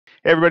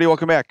Hey everybody,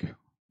 welcome back.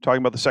 Talking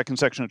about the second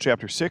section of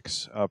Chapter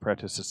 6,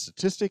 Practice of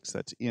Statistics.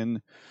 That's in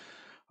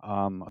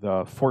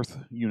the fourth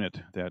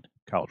unit that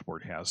College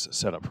Board has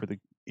set up for the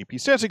AP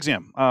Stats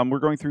exam. We're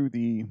going through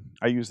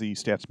I use the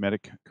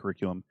StatsMedic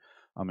curriculum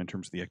in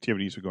terms of the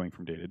activities. We're going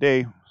from day to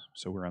day,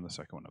 so we're on the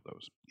second one of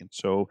those. And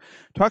so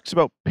it talks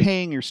about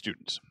paying your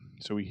students.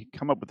 So we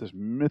come up with this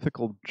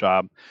mythical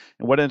job,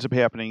 and what ends up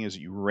happening is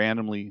you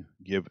randomly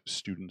give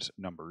students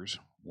numbers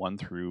 1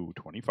 through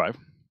 25.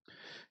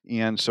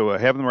 And so I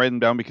have them write them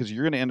down because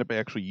you're going to end up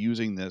actually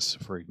using this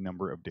for a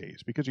number of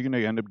days because you're going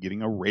to end up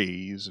getting a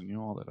raise and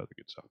all that other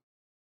good stuff.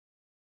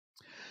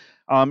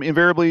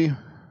 Invariably,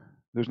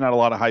 there's not a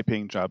lot of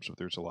high-paying jobs, but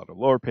there's a lot of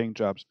lower-paying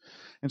jobs.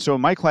 And so in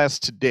my class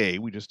today,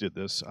 we just did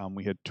this.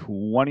 We had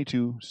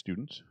 22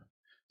 students.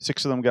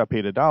 6 of them got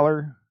paid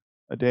 $1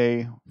 a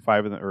day. 6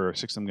 of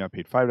them got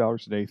paid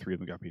 $5 a day. 3 of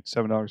them got paid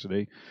 $7 a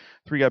day.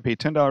 3 got paid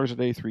 $10 a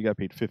day. 3 got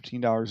paid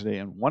 $15 a day,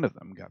 and 1 of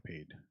them got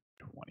paid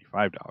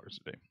 $25 a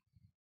day.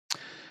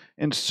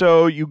 And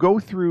so you go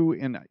through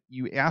and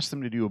you ask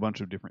them to do a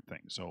bunch of different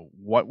things. So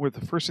what were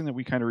the first thing that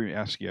we kind of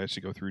ask you guys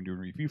to go through and do a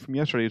review from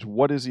yesterday is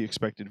what is the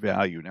expected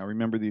value? Now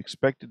remember, the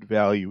expected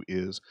value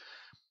is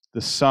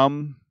the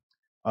sum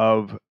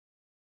of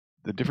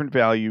the different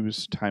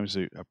values times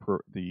the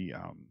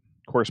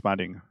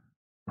corresponding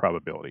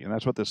probability. And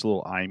that's what this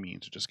little I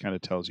means. It just kind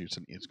of tells you it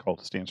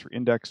stands for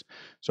index.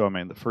 So I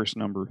mean the first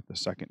number, the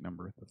second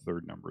number, the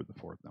third number, the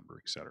fourth number,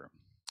 etc.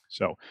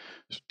 So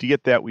to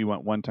get that, we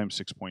went 1 times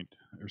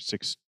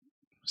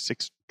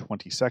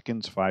 620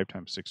 seconds, 5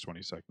 times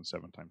 620 seconds,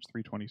 7 times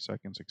 320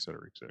 seconds, et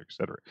cetera, et cetera, et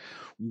cetera.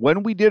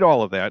 When we did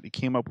all of that, it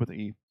came up with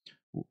a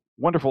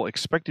wonderful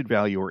expected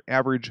value or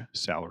average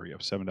salary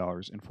of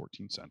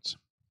 $7.14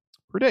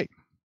 per day.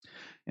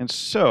 And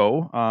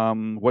so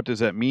what does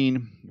that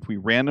mean? If we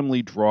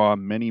randomly draw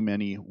many,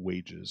 many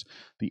wages,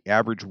 the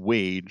average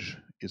wage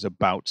is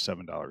about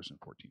 $7.14.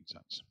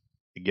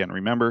 Again,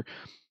 remember,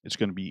 it's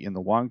going to be in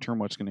the long term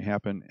what's going to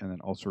happen, and then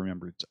also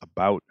remember it's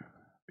about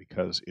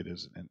because it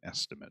is an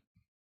estimate.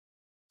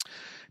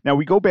 Now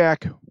we go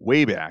back,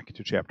 way back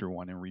to Chapter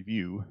 1 and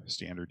review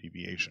standard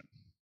deviation.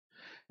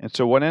 And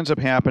so what ends up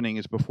happening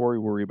is before we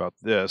worry about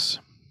this,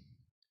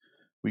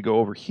 we go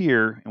over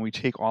here and we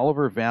take all of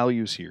our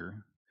values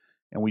here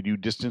and we do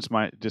distance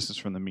from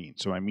the mean.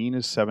 So my mean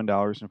is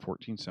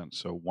 $7.14.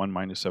 So 1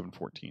 minus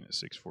 714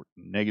 is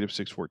negative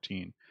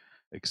 614,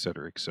 et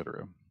cetera, et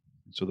cetera.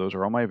 So those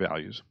are all my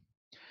values.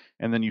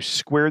 And then you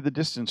square the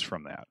distance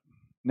from that.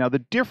 Now the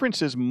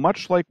difference is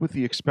much like with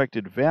the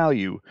expected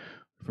value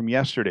from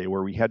yesterday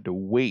where we had to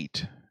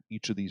weight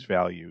each of these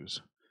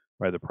values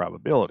by the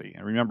probability.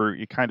 And remember,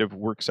 it kind of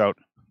works out,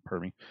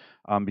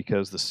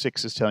 because the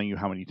 6 is telling you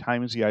how many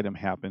times the item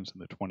happens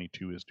and the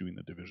 22 is doing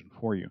the division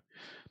for you.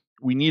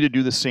 We need to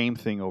do the same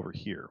thing over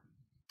here.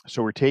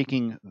 So we're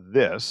taking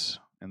this,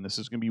 and this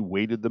is going to be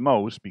weighted the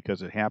most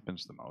because it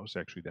happens the most,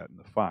 actually that in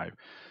the 5.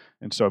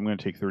 And so I'm going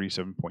to take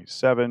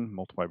 37.7,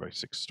 multiply by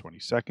 620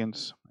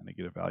 seconds, and I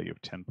get a value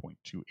of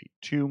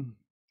 10.282.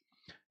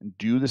 And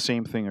do the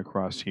same thing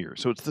across here.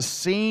 So it's the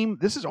same,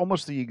 this is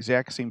almost the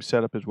exact same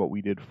setup as what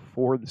we did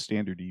for the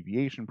standard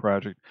deviation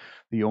project.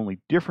 The only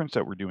difference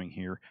that we're doing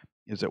here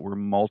is that we're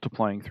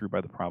multiplying through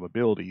by the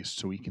probabilities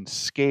so we can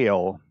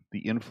scale the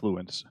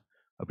influence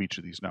of each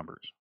of these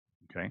numbers.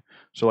 Okay,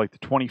 so like the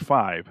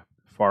 25,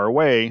 far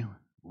away,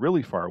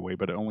 really far away,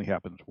 but it only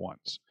happens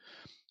once.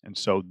 And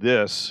so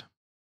this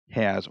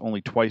has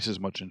only twice as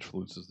much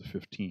influence as the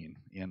 15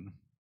 in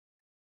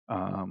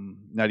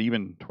not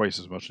even twice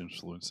as much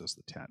influence as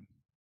the 10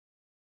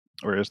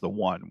 or as the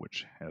 1,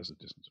 which has a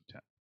distance of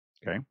 10.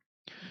 Okay,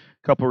 a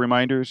couple of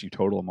reminders, you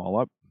total them all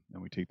up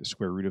and we take the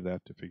square root of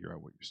that to figure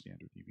out what your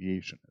standard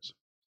deviation is.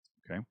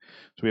 Okay,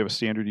 so we have a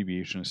standard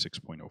deviation of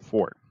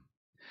 6.04.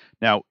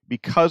 Now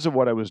because of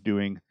what I was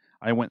doing,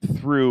 I went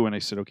through and I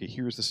said, okay,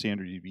 here's the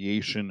standard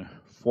deviation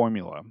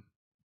formula.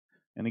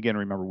 And again,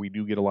 remember, we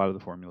do get a lot of the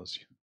formulas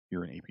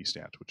here in AP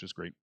Stats, which is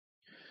great.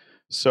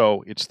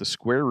 So it's the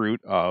square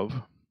root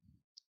of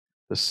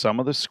the sum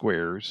of the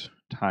squares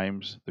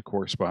times the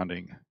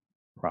corresponding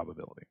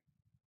probability.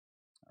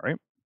 All right.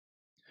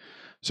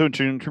 So in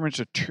terms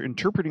of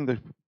interpreting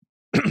the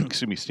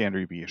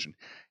standard deviation,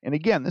 and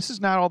again, this is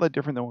not all that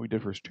different than what we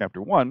did for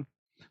Chapter 1.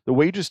 The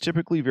wages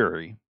typically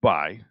vary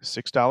by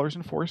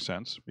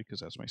 $6.04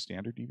 because that's my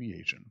standard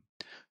deviation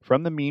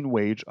from the mean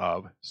wage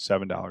of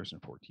 $7.14.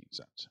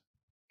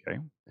 Okay,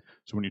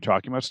 so when you're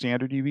talking about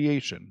standard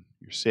deviation,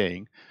 you're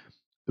saying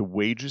the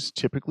wages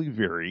typically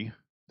vary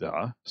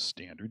the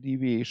standard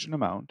deviation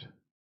amount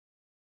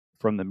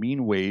from the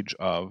mean wage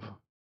of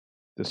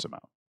this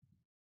amount.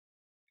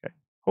 Okay,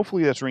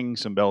 hopefully that's ringing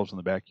some bells in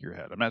the back of your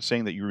head. I'm not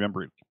saying that you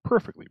remember it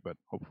perfectly, but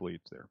hopefully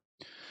it's there.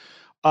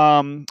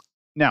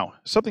 Now,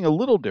 something a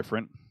little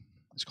different,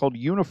 it's called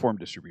uniform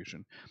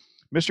distribution.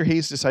 Mr.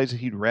 Hayes decides that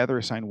he'd rather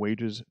assign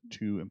wages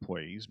to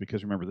employees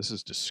because remember, this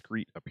is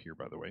discrete up here,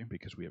 by the way,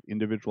 because we have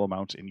individual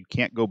amounts and you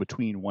can't go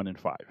between 1 and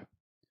 5.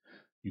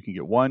 You can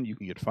get 1, you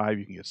can get 5,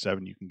 you can get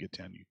 7, you can get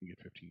 10, you can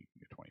get 15, you can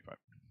get 25.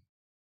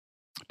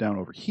 Down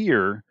over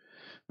here,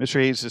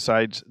 Mr. Hayes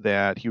decides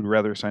that he would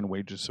rather assign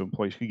wages so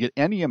employees could get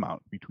any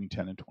amount between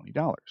 $10 and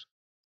 $20,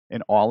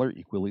 and all are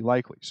equally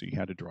likely. So you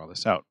had to draw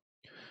this out.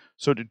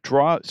 So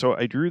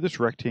I drew this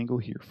rectangle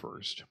here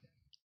first.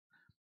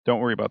 Don't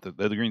worry about the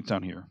green's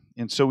down here.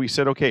 And so we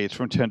said, okay, it's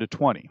from 10 to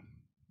 20.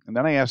 And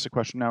then I asked the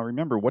question, now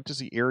remember, what does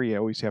the area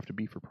always have to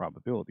be for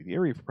probability? The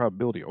area for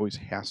probability always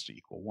has to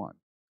equal 1.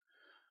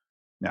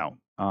 Now,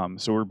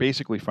 so we're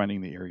basically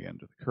finding the area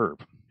under the curve.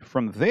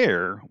 From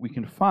there, we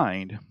can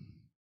find,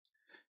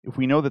 if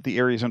we know that the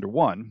area is under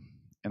 1,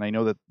 and I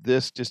know that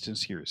this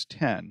distance here is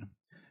 10,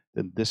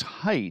 then this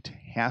height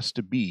has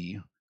to be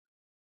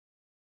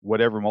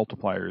whatever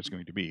multiplier is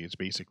going to be. It's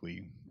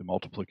basically the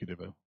multiplicative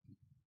of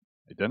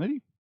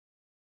identity?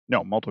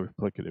 No,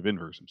 multiplicative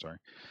inverse, I'm sorry,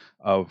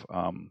 of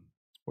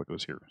what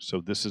goes here.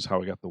 So this is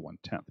how I got the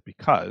 1/10,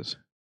 because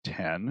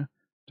 10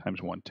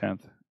 times 1/10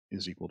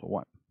 is equal to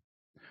 1.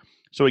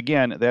 So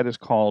again, that is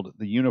called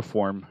the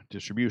uniform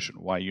distribution.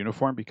 Why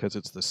uniform? Because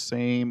it's the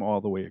same all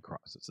the way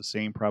across. It's the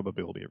same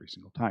probability every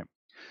single time.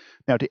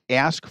 Now, to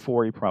ask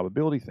for a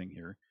probability thing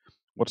here,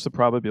 what's the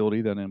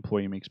probability that an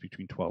employee makes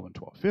between 12 and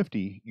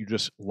 1250? You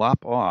just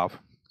lop off,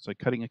 it's like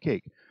cutting a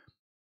cake,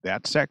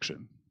 that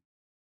section,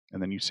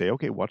 and then you say,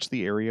 okay, what's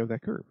the area of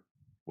that curve?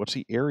 What's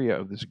the area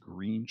of this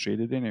green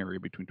shaded in area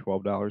between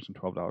 $12 and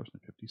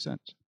 $12.50?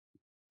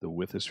 The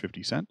width is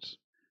 50 cents.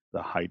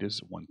 The height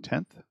is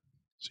 1/10.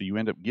 So you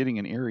end up getting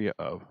an area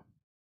of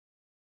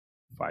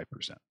 5%.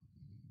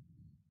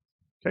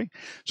 Okay,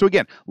 so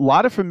again, a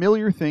lot of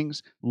familiar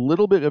things, a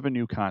little bit of a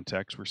new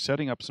context. We're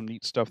setting up some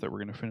neat stuff that we're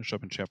going to finish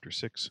up in Chapter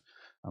 6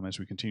 as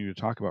we continue to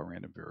talk about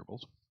random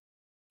variables.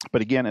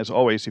 But again, as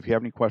always, if you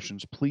have any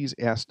questions, please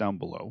ask down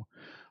below.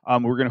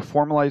 We're going to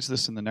formalize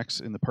this in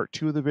the part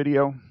 2 of the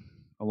video,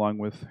 along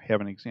with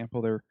have an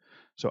example there.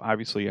 So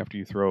obviously, after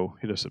you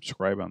hit a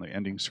subscribe on the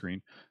ending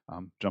screen,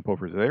 jump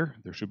over there.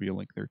 There should be a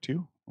link there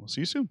too. We'll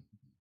see you soon.